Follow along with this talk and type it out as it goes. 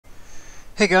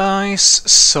Hey guys,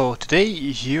 so today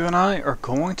you and I are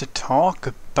going to talk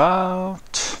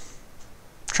about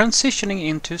transitioning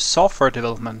into software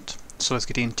development. So let's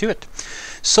get into it.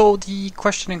 So the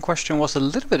question in question was a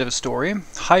little bit of a story.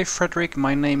 Hi Frederick,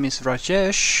 my name is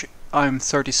Rajesh. I'm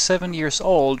 37 years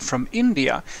old from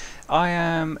India. I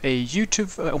am a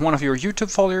one of your YouTube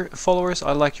followers.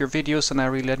 I like your videos and I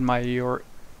really admire your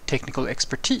technical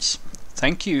expertise.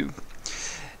 Thank you.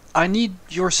 I need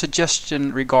your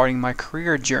suggestion regarding my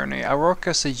career journey. I work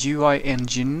as a UI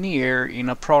engineer in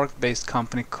a product-based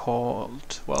company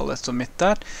called, well, let's omit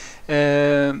that.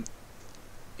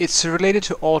 It's related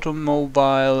to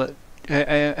automobile.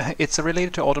 It's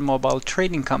related to automobile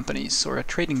trading companies or a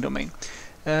trading domain.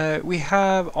 We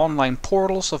have online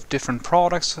portals of different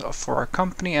products for our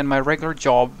company, and my regular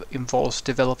job involves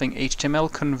developing HTML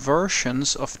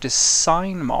conversions of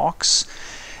design mocks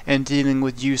and dealing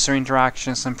with user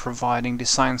interactions and providing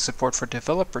design support for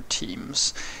developer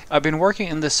teams. I've been working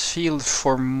in this field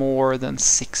for more than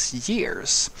 6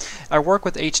 years. I work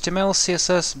with HTML,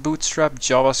 CSS, Bootstrap,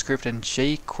 JavaScript and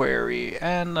jQuery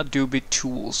and Adobe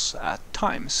tools at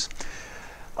times.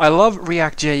 I love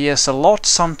React.js a lot.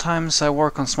 Sometimes I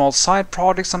work on small side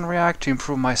projects on React to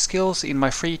improve my skills. In my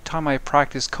free time I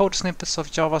practice code snippets of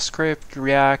JavaScript,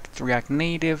 React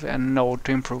Native and Node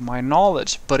to improve my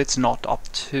knowledge, but it's not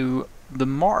up to the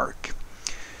mark.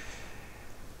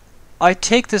 I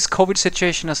take this COVID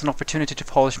situation as an opportunity to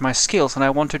polish my skills, and I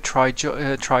want to try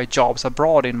jobs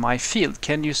abroad in my field.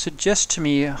 Can you suggest to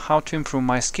me how to improve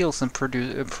my skills and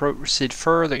proceed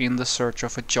further in the search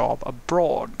of a job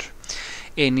abroad?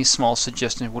 Any small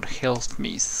suggestion would help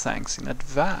me. Thanks in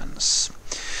advance.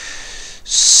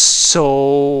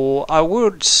 So I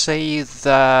would say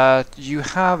that you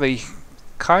have a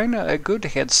kind of a good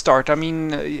head start. I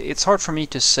mean, it's hard for me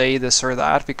to say this or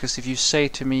that, because if you say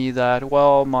to me that,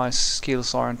 well, my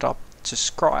skills aren't up to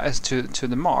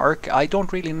the mark, I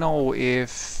don't really know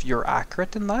if you're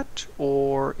accurate in that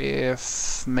or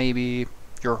if maybe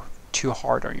you're too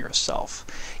hard on yourself.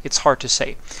 It's hard to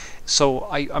say. So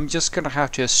I'm just going to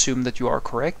have to assume that you are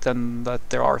correct and that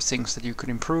there are things that you could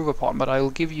improve upon. But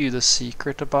I'll give you the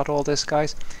secret about all this,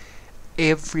 guys.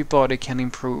 Everybody can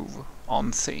improve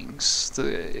on things.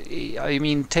 I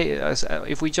mean,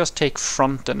 if we just take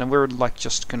front end and we're like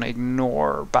just going to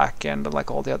ignore back end and like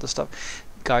all the other stuff,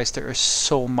 guys, there is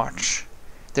so much.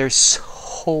 There's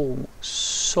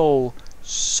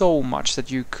so much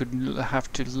that you could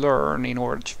have to learn in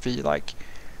order to be like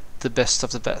the best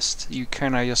of the best. You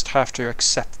kind of just have to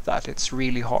accept that it's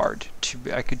really hard to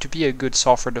be a good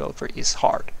software developer is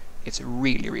hard. It's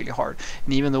really hard,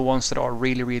 and even the ones that are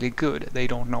really good, they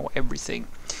don't know everything.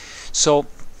 So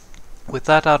with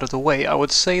that out of the way, I would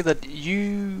say that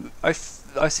I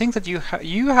think that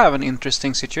you have an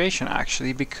interesting situation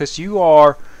actually, because you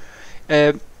are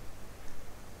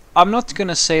I'm not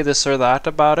gonna say this or that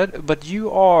about it, but you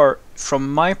are,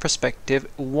 from my perspective,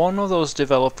 one of those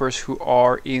developers who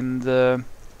are in the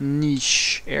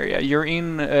niche area. You're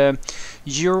in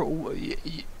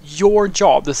your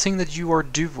job, the thing that you are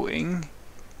doing,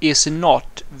 is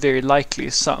not very likely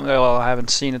well, I haven't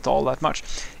seen it all that much.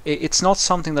 It's not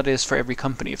something that is for every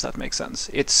company, if that makes sense.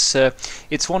 It's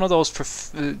one of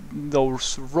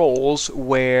those roles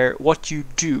where what you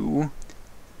do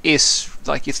is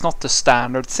like, it's not the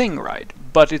standard thing, right?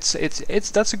 But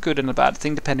that's a good and a bad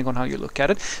thing depending on how you look at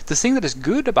it. The thing that is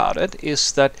good about it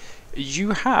is that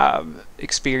you have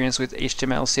experience with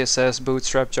HTML, CSS,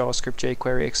 Bootstrap, JavaScript,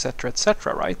 jQuery,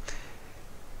 etc., right?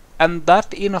 And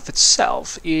that in of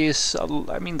itself is,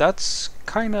 I mean, that's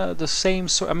kind of the same.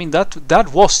 So I mean, that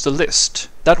was the list.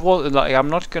 That was like, I'm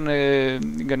not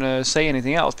gonna say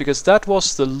anything else, because that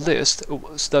was the list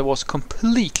that was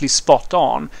completely spot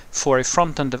on for a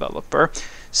front-end developer,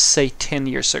 say 10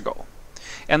 years ago.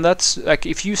 And that's like,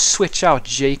 if you switch out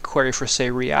jQuery for say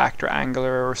React or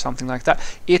Angular or something like that,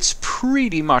 it's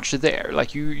pretty much there.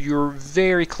 Like you're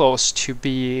very close to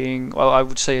being, well, I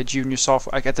would say a junior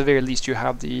software. Like at the very least, you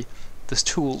have the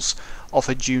tools of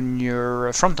a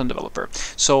junior front-end developer.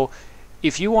 So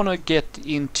if you want to get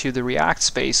into the React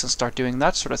space and start doing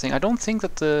that sort of thing, I don't think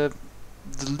that the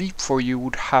leap for you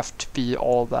would have to be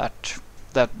all that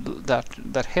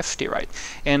hefty, right?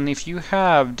 And if you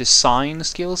have design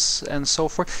skills and so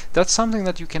forth, that's something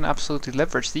that you can absolutely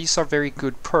leverage. These are very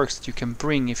good perks that you can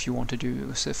bring if you want to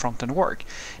do front-end work.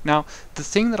 Now, the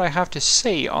thing that I have to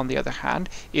say, on the other hand,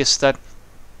 is that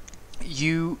if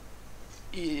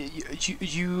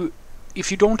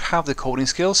you don't have the coding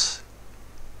skills,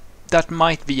 that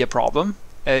might be a problem.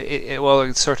 Well,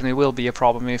 it certainly will be a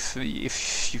problem if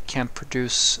you can't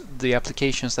produce the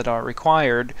applications that are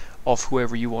required of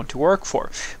whoever you want to work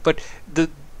for. But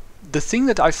the thing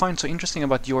that I find so interesting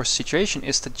about your situation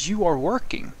is that you are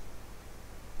working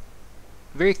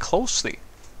very closely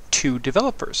to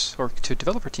developers or to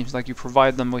developer teams. Like, you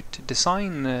provide them with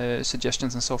design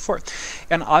suggestions and so forth.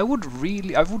 And I would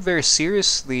very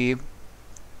seriously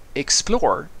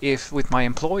explore if with my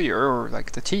employer or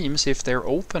like the teams, if they're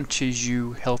open to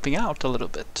you helping out a little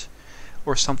bit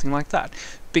or something like that,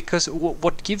 because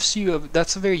what gives you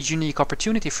that's a very unique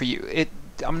opportunity for you.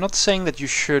 I'm not saying that you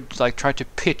should like try to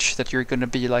pitch that you're going to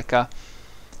be like a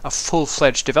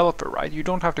full-fledged developer, right? You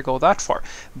don't have to go that far,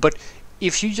 but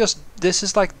if you just, this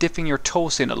is like dipping your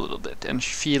toes in a little bit and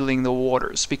feeling the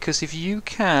waters, because if you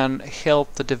can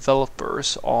help the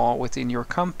developers within your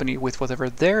company with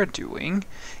whatever they're doing,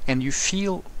 and you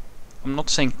feel, I'm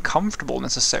not saying comfortable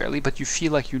necessarily, but you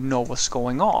feel like you know what's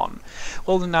going on,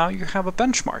 well, now you have a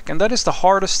benchmark. And that is the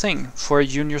hardest thing for a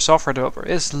junior software developer.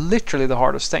 It's literally the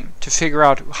hardest thing to figure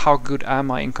out how good am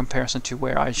I in comparison to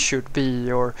where I should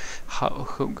be, or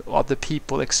who other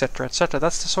people, etc., etc.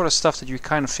 That's the sort of stuff that you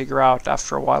kind of figure out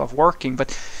after a while of working.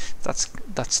 But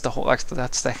that's the whole,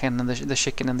 that's the hen and the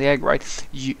chicken and the egg, right?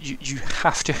 You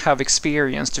have to have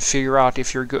experience to figure out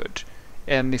if you're good.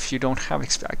 And if you don't have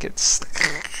experience,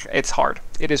 it's hard.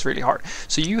 It is really hard.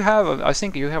 So I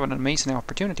think you have an amazing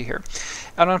opportunity here.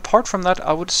 And apart from that,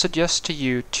 I would suggest to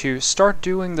you to start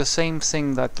doing the same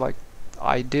thing that like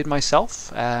I did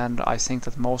myself, and I think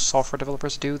that most software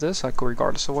developers do this, like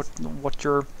regardless of what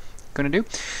you're going to do.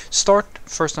 Start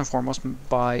first and foremost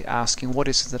by asking, what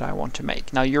is it that I want to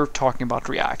make? Now, you're talking about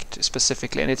React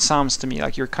specifically, and it sounds to me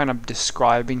like you're kind of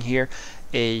describing here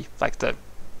like the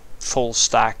full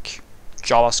stack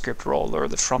JavaScript role, or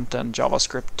the front-end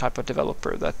JavaScript type of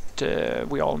developer that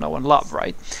we all know and love,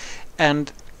 right?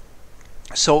 And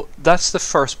so that's the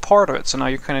first part of it. So now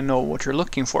you kind of know what you're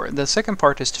looking for. The second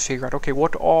part is to figure out, okay,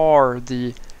 what are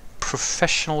the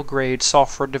professional grade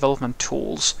software development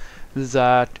tools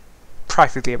that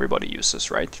practically everybody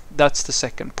uses, right? That's the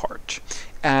second part.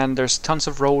 And there's tons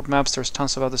of roadmaps, there's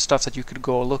tons of other stuff that you could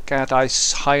go look at. I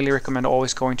highly recommend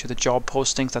always going to the job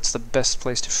postings. That's the best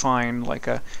place to find like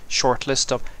a short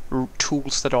list of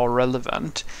tools that are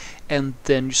relevant. And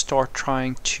then you start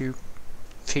trying to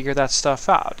figure that stuff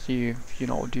out. You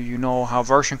know, do you know how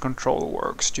version control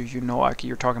works? Do you know, like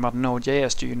you're talking about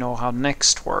Node.js, do you know how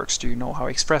Next works? Do you know how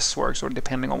Express works? Or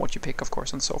depending on what you pick, of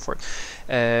course, and so forth.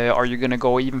 Are you going to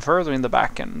go even further in the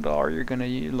backend? Are you going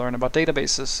to learn about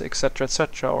databases, etc.,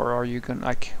 etc.? Or are you going to,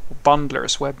 like,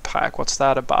 bundlers, Webpack, what's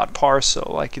that about?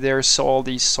 Parcel, like there's all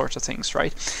these sorts of things,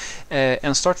 right?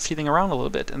 And start feeling around a little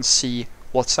bit and see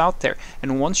what's out there.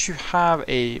 And once you have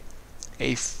a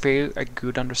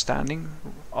good understanding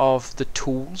of the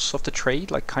tools of the trade,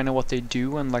 like kind of what they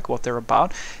do and like what they're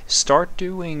about, start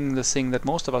doing the thing that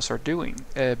most of us are doing.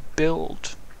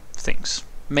 Build things,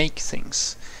 make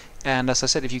things. And as I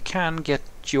said, if you can get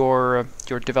your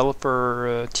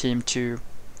developer team to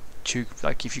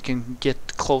like, if you can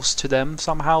get close to them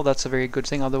somehow, that's a very good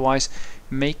thing. Otherwise,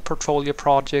 make portfolio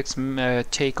projects,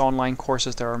 take online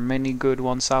courses. There are many good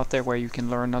ones out there where you can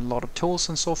learn a lot of tools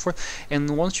and so forth.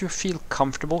 And once you feel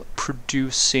comfortable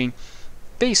producing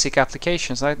basic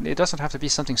applications, it doesn't have to be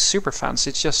something super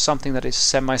fancy, it's just something that is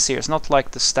semi-serious, not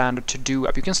like the standard to-do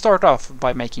app. You can start off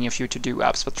by making a few to-do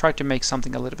apps, but try to make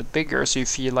something a little bit bigger so you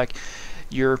feel like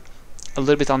you're a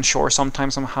little bit unsure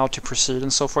sometimes on how to proceed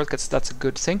and so forth, because that's a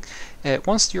good thing.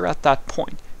 Once you're at that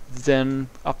point, then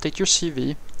update your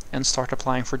CV and start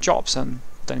applying for jobs, and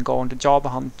then go on the job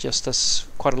hunt, just as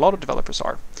quite a lot of developers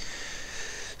are.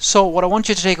 So what I want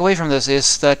you to take away from this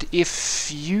is that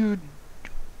if you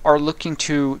are looking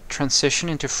to transition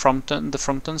into the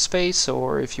front-end space,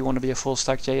 or if you want to be a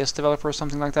full-stack JS developer or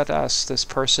something like that, as this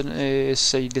person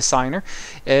is a designer,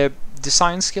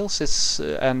 design skills,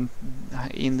 and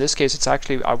in this case it's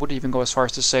actually, I would even go as far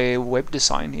as to say web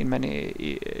design in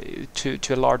many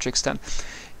to a large extent.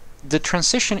 The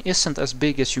transition isn't as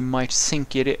big as you might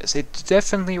think it is. It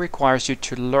definitely requires you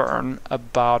to learn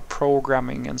about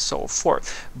programming and so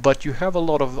forth, but you have a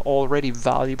lot of already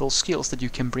valuable skills that you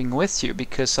can bring with you,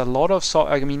 because a lot of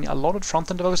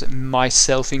front-end developers,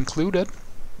 myself included,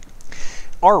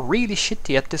 are really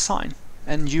shitty at design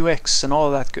and UX and all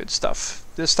of that good stuff.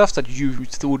 The stuff that you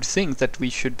would think that we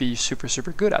should be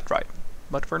super good at, right?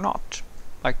 But we're not.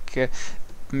 Like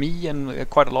me and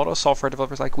quite a lot of software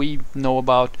developers, like, we know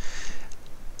about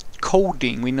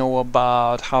coding, we know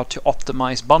about how to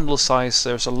optimize bundle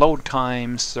sizes or load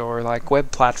times or like web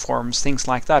platforms, things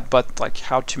like that, but like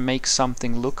how to make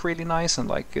something look really nice and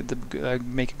like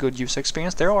make a good user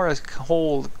experience, there are a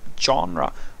whole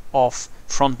genre of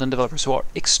front-end developers who are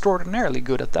extraordinarily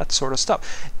good at that sort of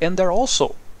stuff, and they're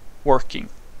also working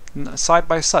side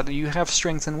by side. You have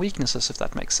strengths and weaknesses, if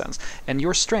that makes sense. And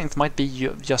your strength might be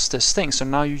just this thing. So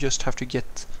now you just have to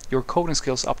get your coding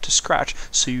skills up to scratch,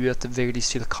 so you at the very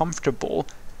least feel comfortable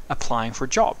applying for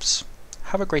jobs.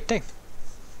 Have a great day.